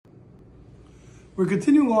We're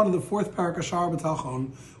continuing on to the fourth parak of Shiur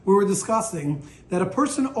B'Tachon, where we're discussing that a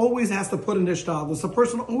person always has to put in ishtadlus, a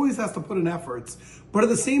person always has to put in efforts, but at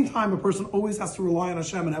the same time, a person always has to rely on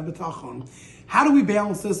Hashem and have b'tachon. How do we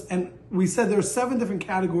balance this? And we said there are 7 different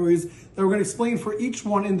categories that we're going to explain for each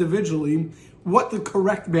one individually what the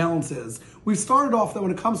correct balance is. We started off that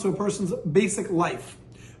when it comes to a person's basic life,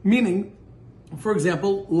 meaning, for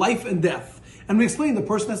example, life and death. And we explained the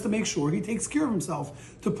person has to make sure he takes care of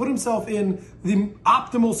himself, to put himself in the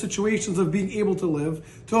optimal situations of being able to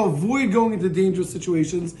live, to avoid going into dangerous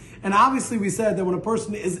situations. And obviously we said that when a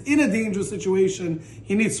person is in a dangerous situation,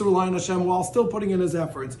 he needs to rely on Hashem while still putting in his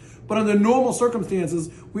efforts. But under normal circumstances,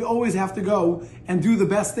 we always have to go and do the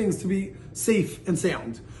best things to be safe and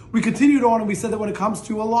sound. We continued on and we said that when it comes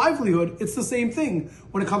to a livelihood, it's the same thing.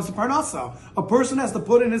 When it comes to parnasa, a person has to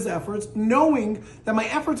put in his efforts, knowing that my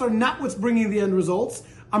efforts are not what's bringing the end results.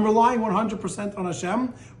 I'm relying 100% on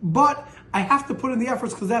Hashem, but I have to put in the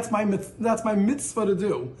efforts because that's my mitzvah to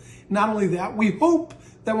do. Not only that, we hope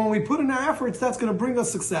that when we put in our efforts, that's going to bring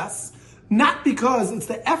us success. Not because it's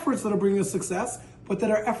the efforts that are bringing us success, but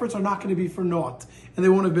that our efforts are not going to be for naught and they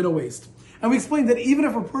won't have been a waste. And we explained that even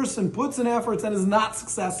if a person puts in efforts and is not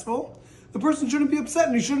successful, the person shouldn't be upset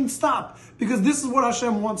and he shouldn't stop, because this is what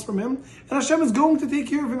Hashem wants from him. And Hashem is going to take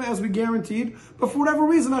care of him as we guaranteed. But for whatever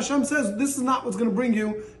reason, Hashem says, this is not what's going to bring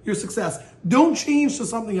you your success. Don't change to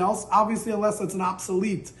something else, obviously, unless it's an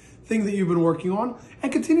obsolete thing that you've been working on.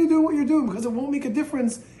 And continue doing what you're doing, because it won't make a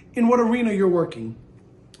difference in what arena you're working.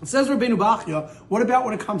 It says Rabbeinu Bachya, what about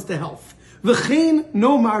when it comes to health? V'chein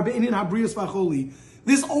nomar be'inin habriyos v'acholi.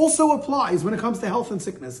 This also applies when it comes to health and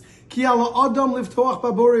sickness. It's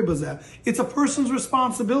a person's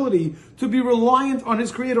responsibility to be reliant on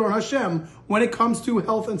his Creator, on Hashem, when it comes to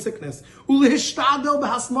health and sickness.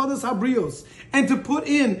 And to put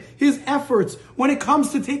in his efforts when it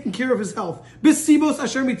comes to taking care of his health. In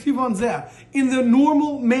the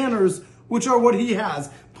normal manners, which are what he has.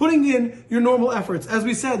 Putting in your normal efforts. As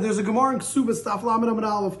we said, there's a Gemara in Ksubas, Daf Lamed Amud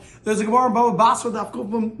Aleph. There's a Gemara in Bava Basra, Daf Kuf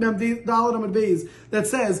Mem Dalet Amud Beis, that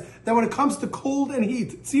says that when it comes to cold and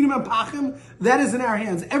heat, Tzinim and Pachim, that is in our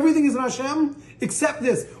hands. Everything is in Hashem except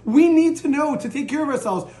this. We need to know to take care of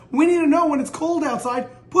ourselves. We need to know when it's cold outside,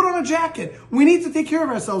 put on a jacket. We need to take care of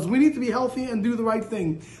ourselves. We need to be healthy and do the right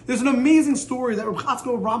thing. There's an amazing story that Reb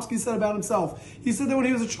Chatzkel Abramsky said about himself. He said that when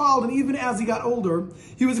he was a child, and even as he got older,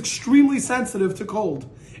 he was extremely sensitive to cold.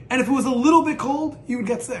 And if it was a little bit cold, he would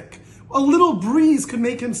get sick. A little breeze could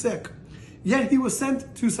make him sick. Yet he was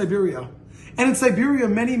sent to Siberia. And in Siberia,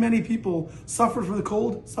 many, many people suffered from the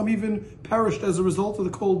cold. Some even perished as a result of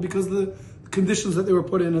the cold because of the conditions that they were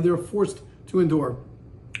put in and they were forced to endure.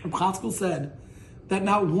 Reb Chatzkel said that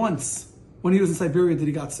not once when he was in Siberia did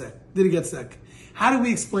he get sick. How do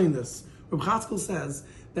we explain this? Reb Chatzkel says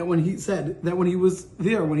that when he said that when he was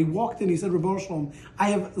there, when he walked in, he said, Rebbeinu Shalom,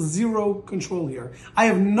 I have zero control here. I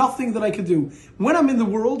have nothing that I could do. When I'm in the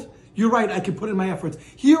world, you're right, I can put in my efforts.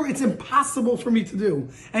 Here, it's impossible for me to do.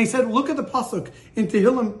 And he said, look at the pasuk in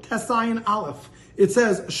Tehillim Tesayin Aleph. It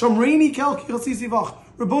says, Shamreini kel ki chasisi vach.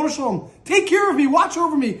 Rebbeinu Shalom, take care of me, watch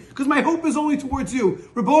over me, because my hope is only towards you.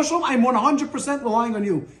 Rebbeinu Shalom, I'm 100% relying on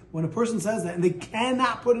you. When a person says that and they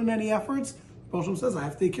cannot put in any efforts, Hashem says, I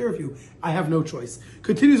have to take care of you. I have no choice.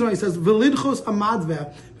 Continues on, he says, V'lidchos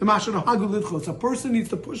amadveh v'mashen hagu lidchos. A person needs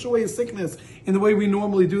to push away his sickness in the way we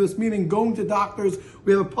normally do this, meaning going to doctors.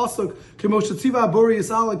 We have a pasuk, K'moshe tziva abori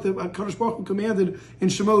yisal, like the Kadosh Baruch Hu commanded in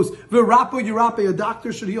Shemos, V'rapo yirape, a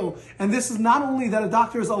doctor should heal. And this is not only that a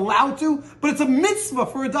doctor is allowed to, but it's a mitzvah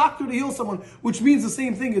for a doctor to heal someone, which means the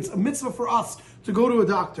same thing. It's a mitzvah for us to go to a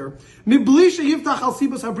doctor. But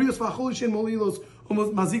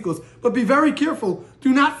be very careful.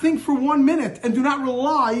 Do not think for 1 minute and do not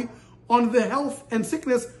rely on the health and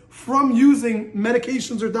sickness from using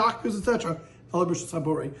medications or doctors, etc. It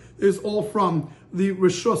is all from the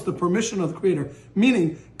rishus, the permission of the Creator.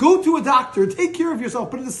 Meaning, go to a doctor, take care of yourself,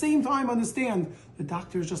 but at the same time understand the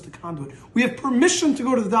doctor is just a conduit. We have permission to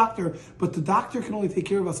go to the doctor, but the doctor can only take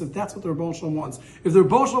care of us if that's what the Rebbeinu Shalom wants. If the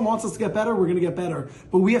Rebbeinu Shalom wants us to get better, we're going to get better.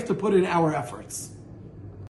 But we have to put in our efforts.